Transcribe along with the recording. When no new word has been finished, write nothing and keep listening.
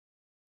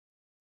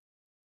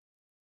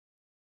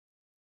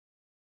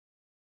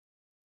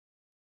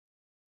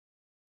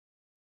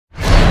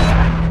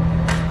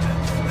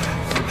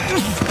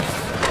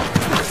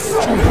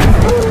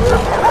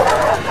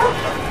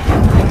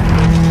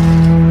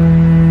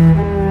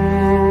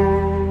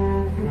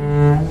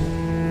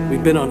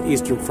We'd been on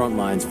Eastern front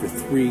lines for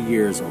 3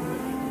 years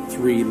already.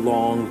 3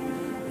 long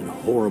and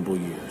horrible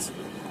years.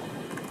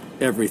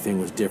 Everything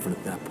was different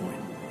at that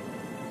point.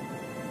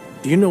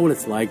 Do you know what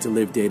it's like to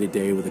live day to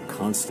day with a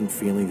constant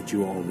feeling that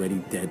you are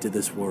already dead to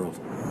this world?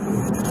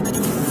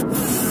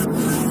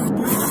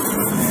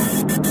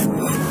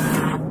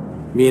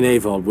 Me and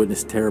Avald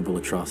witnessed terrible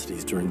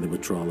atrocities during the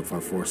withdrawal of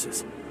our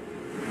forces.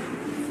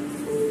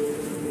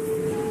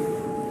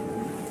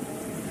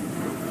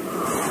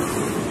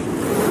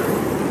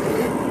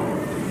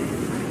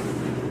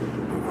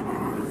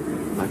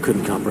 I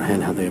couldn't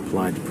comprehend how they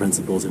applied the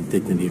principles and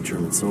dignity of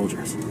German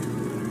soldiers.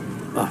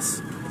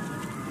 Us.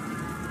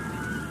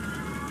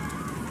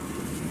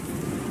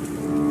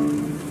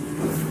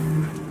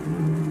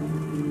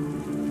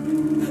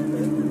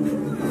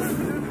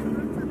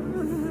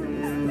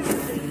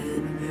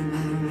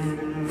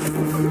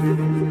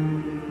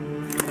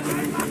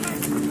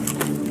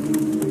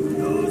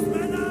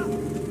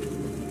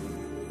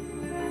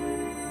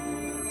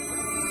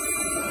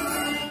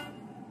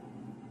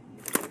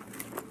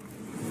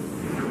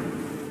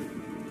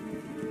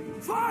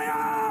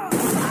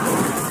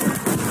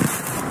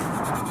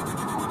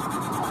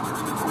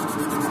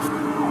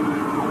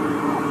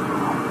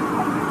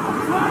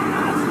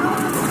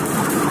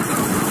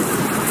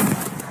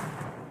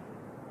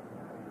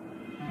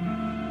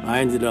 I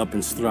ended up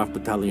in Straf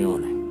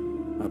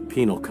Battaglione, a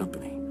penal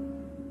company.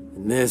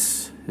 And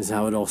this is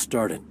how it all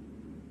started.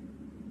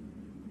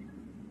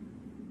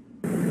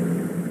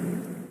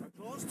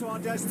 Close to our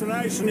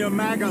destination, you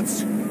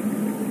maggots.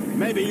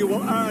 Maybe you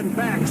will earn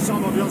back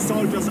some of your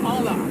soldiers'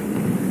 honor.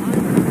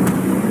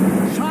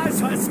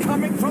 Scheiße, it's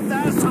coming from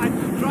their side.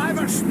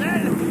 Driver,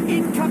 schnell!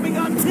 Incoming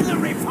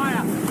artillery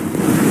fire!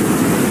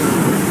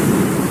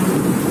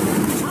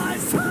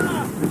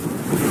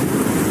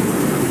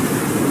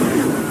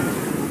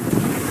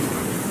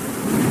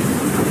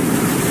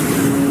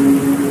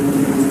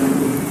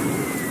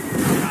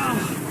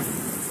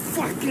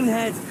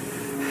 Head.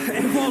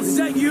 Avald, is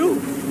that you?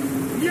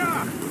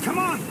 Yeah! Come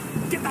on!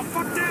 Get the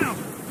fuck down!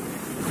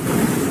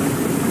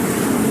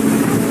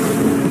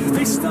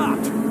 They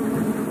stopped.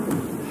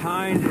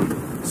 Ein,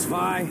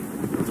 zwei,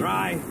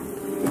 drei.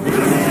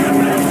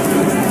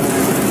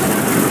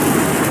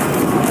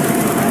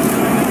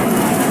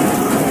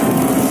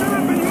 Shut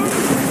up and move!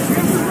 We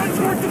have to run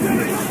toward the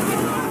village!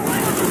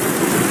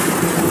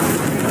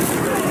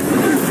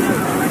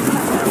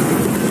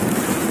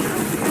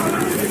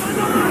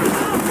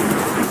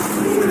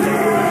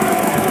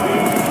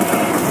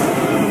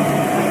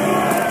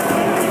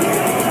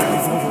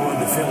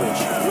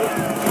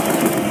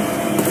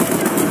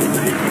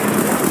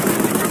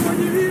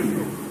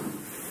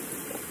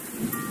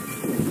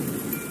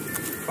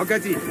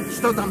 Погоди,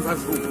 что там за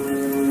звук?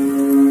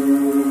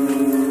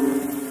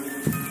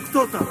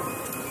 Кто там?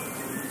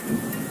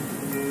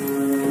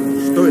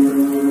 Что это?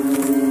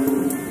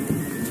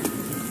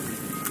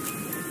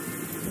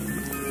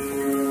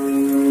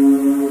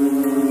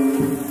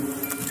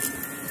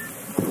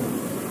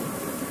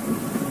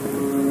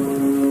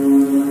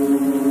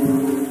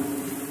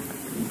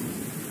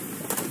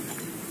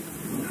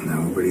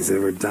 Nobody's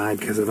ever died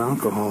because of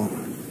alcohol.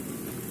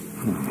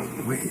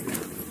 Oh, wait,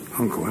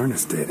 Uncle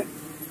Ernest did.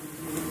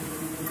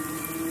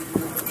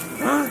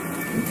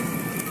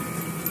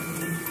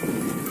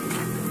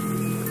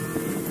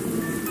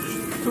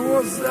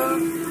 Что за...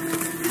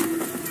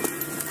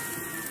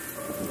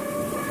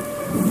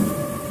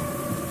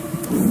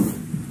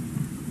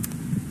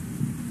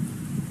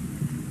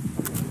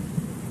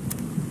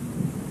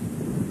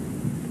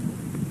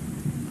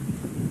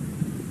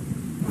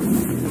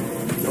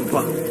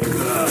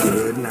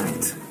 Good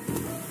night.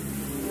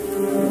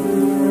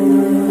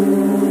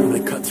 I'm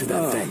gonna cut through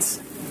that fence.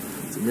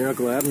 It's a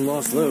miracle I haven't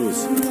lost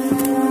those.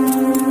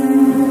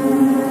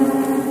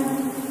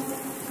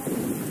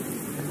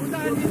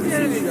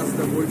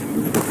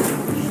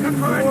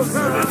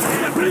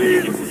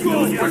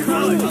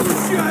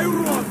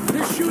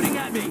 They're shooting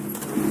at me.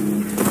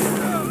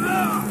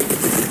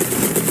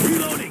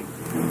 Reloading.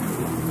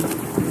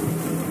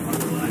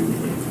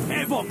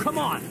 Avald, come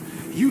on.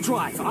 You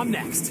drive. I'm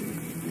next.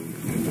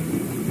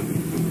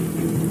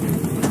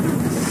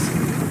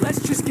 Let's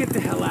just get the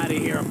hell out of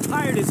here. I'm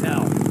tired as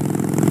hell.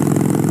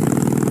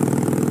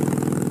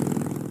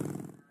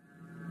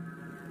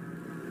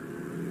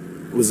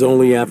 It was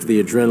only after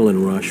the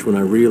adrenaline rush when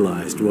I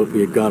realized what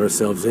we had got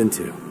ourselves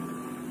into.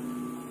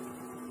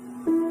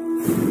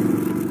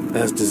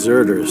 As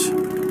deserters,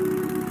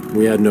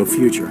 we had no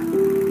future,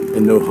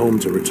 and no home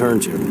to return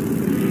to.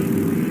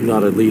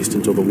 Not at least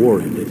until the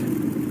war ended.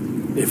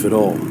 If at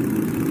all.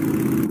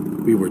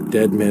 We were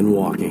dead men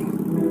walking.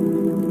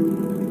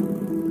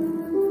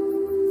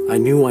 I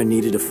knew I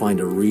needed to find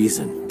a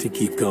reason to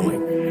keep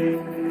going.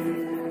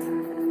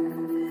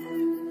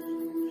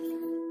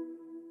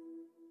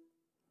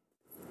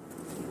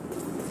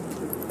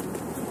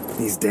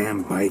 These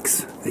damn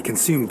bikes. They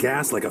consume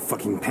gas like a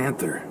fucking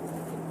panther.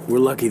 We're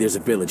lucky there's a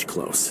village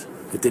close.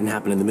 It didn't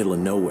happen in the middle of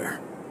nowhere.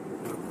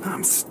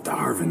 I'm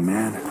starving,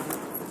 man.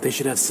 They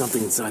should have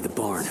something inside the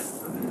barn.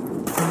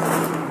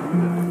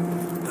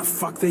 The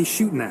fuck they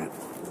shooting at?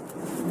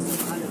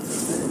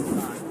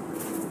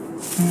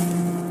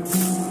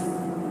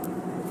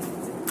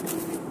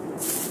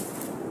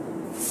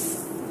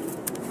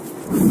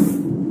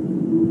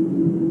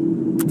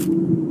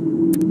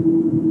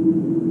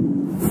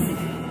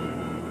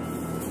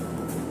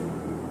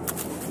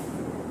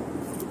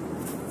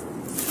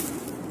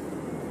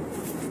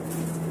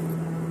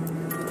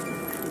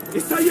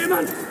 Ist da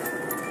jemand?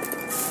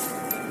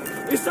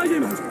 Ist da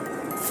jemand?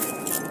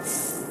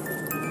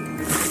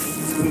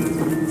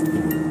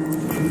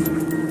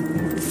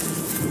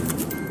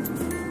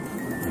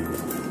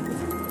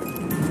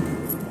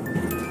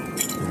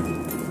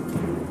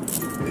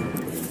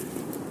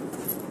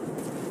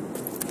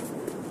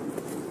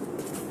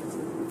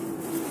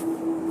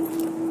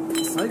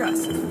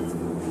 Vollgas.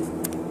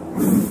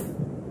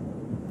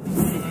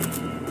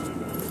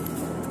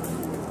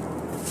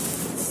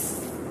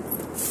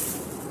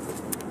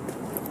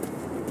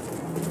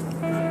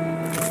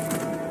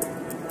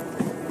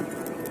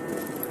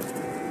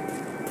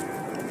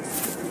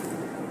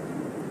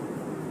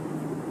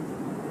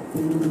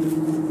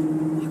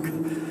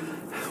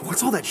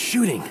 What's all that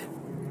shooting?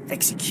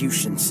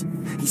 Executions.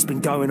 He's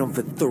been going on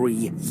for 3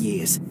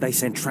 years. They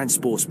send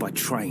transports by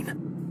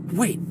train.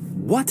 Wait,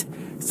 what?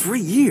 3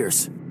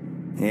 years?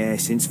 Yeah,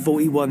 since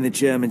 41 the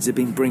Germans have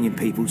been bringing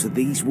people to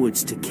these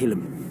woods to kill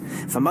them.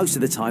 For most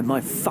of the time,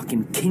 my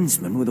fucking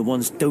kinsmen were the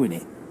ones doing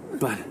it.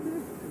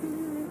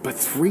 But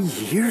 3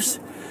 years?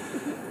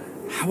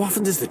 How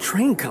often does the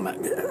train come out?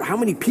 How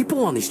many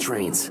people on these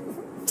trains?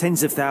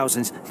 Tens of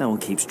thousands. No one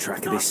keeps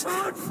track of this.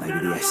 Maybe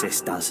the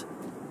SS does.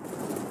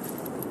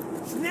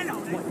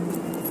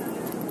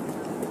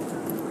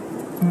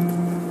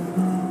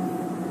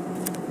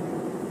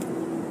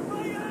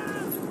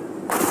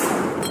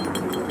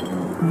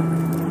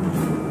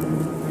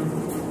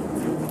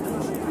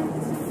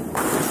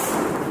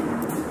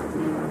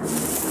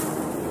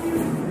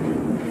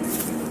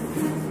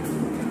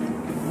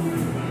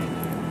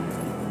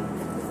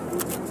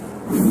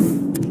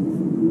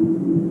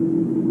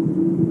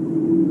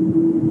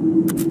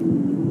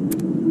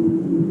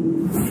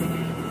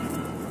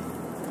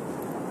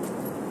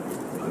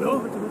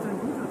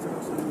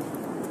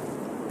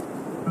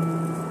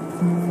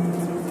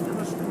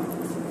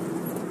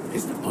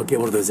 I'll get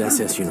one of those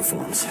SS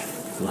uniforms.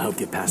 It'll help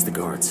get past the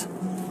guards.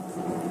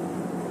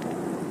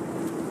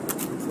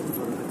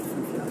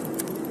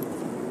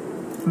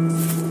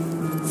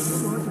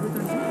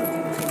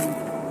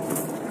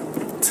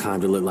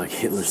 Time to look like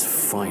Hitler's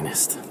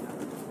finest.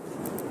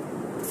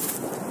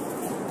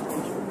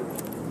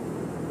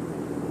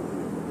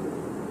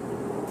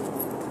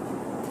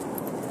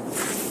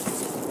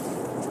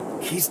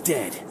 He's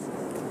dead.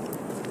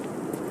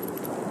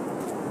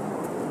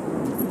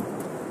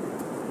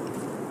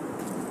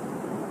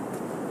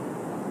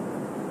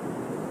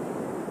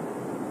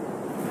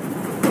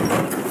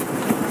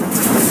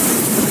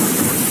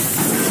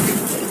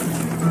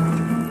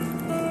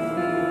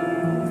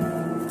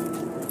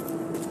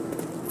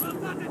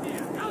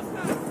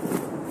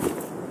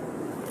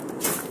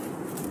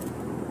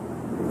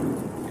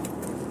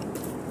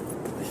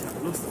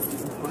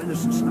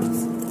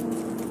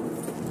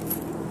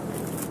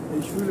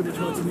 Ich fühle mich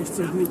heute nicht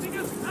so gut.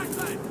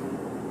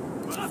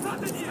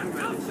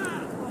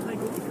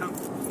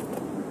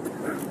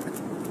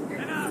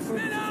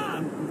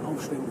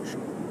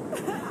 Aufständischen.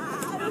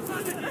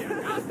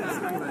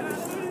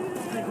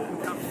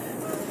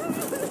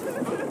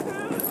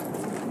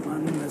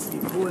 Mann, dass die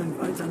Polen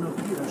weiter noch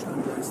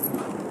Widerstand leisten.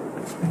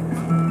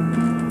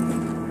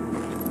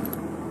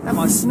 Now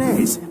my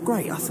snares.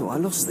 Great, I thought I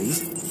lost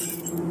these.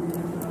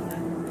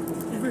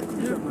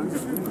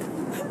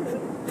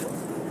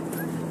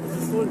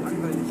 So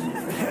langweilig.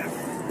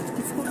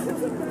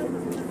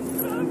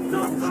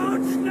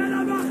 Sofort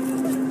schneller machen!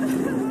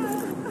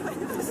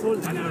 So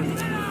langweilig.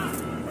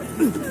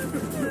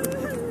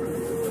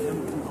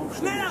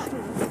 Schneller!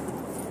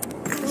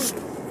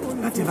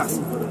 Hat ihr was?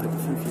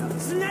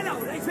 Schneller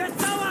oder ich werde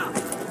sauer!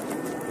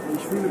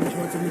 Ich fühle mich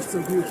heute nicht so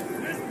gut.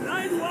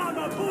 Nein, du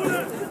armer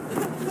Bude!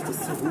 Nicht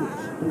ist so gut.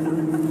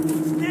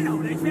 Schneller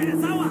oder ich werde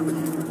sauer!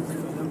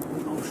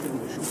 Verdammten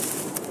Aufständischen.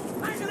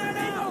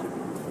 Schneller!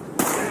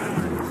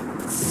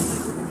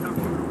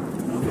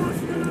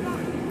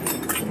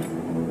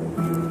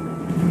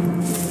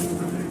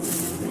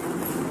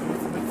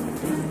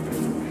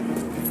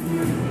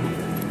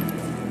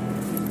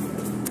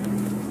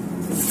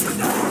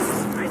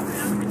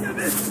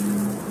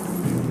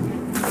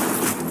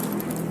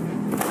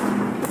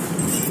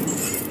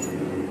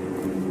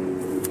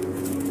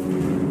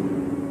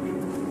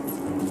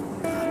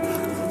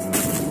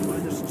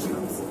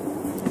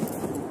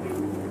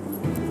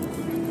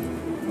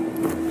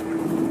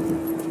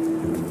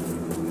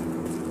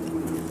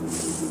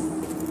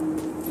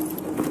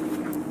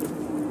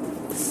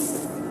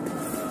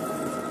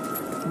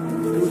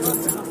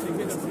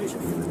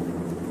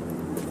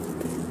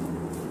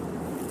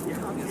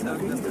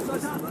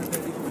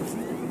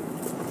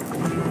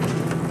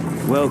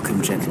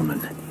 Welcome, gentlemen.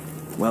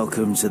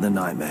 Welcome to the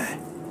nightmare.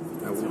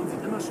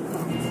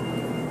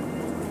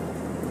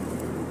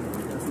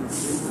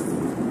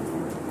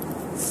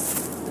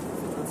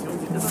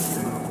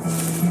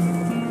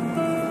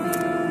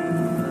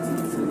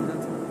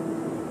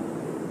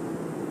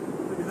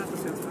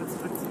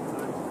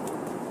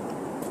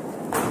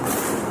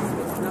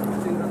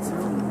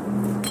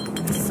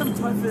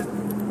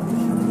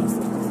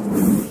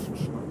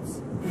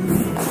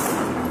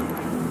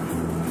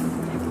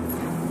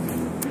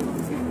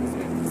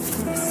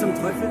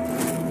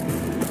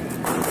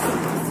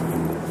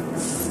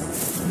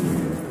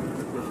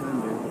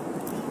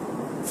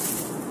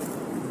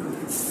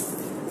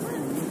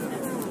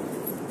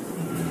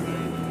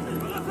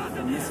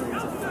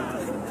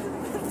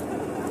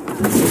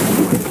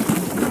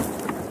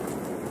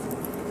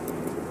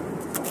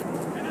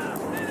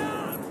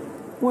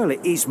 Well,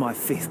 it is my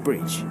 5th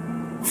bridge.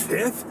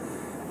 5th?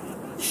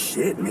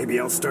 Shit, maybe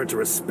I'll start to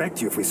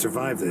respect you if we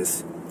survive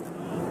this.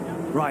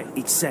 Right,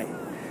 it's set.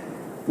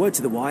 Word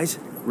to the wise,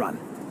 run.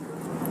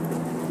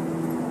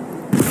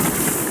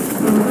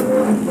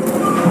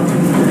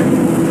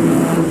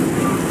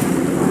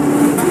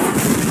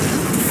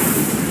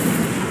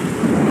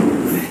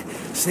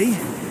 See?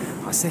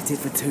 I set it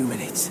for 2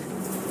 minutes.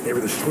 They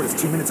were the shortest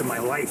 2 minutes of my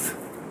life.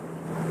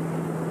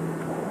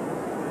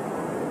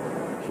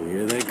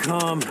 Here they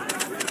come.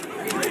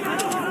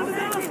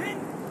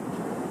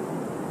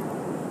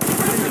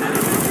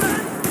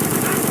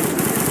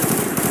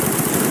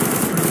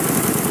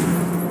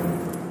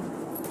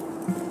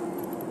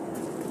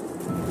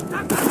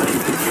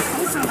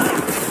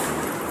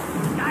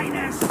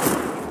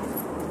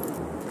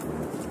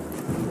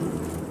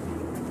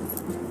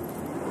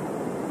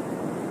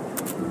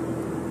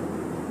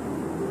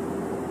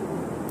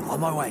 On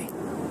my way.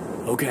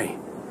 Okay.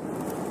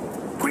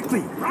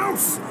 Quickly,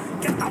 Rouse!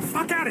 Get the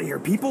fuck out of here,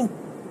 people!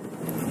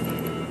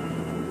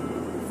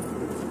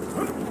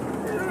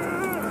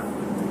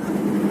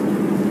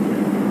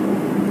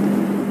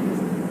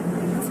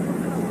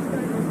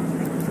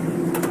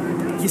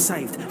 You're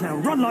saved. Now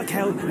run like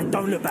hell and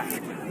don't look back.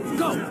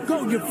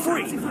 Go, you're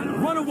free.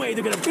 Run away,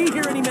 they're gonna be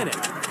here any minute.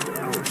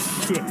 Oh,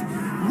 shit.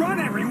 Run,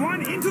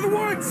 everyone, into the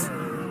woods!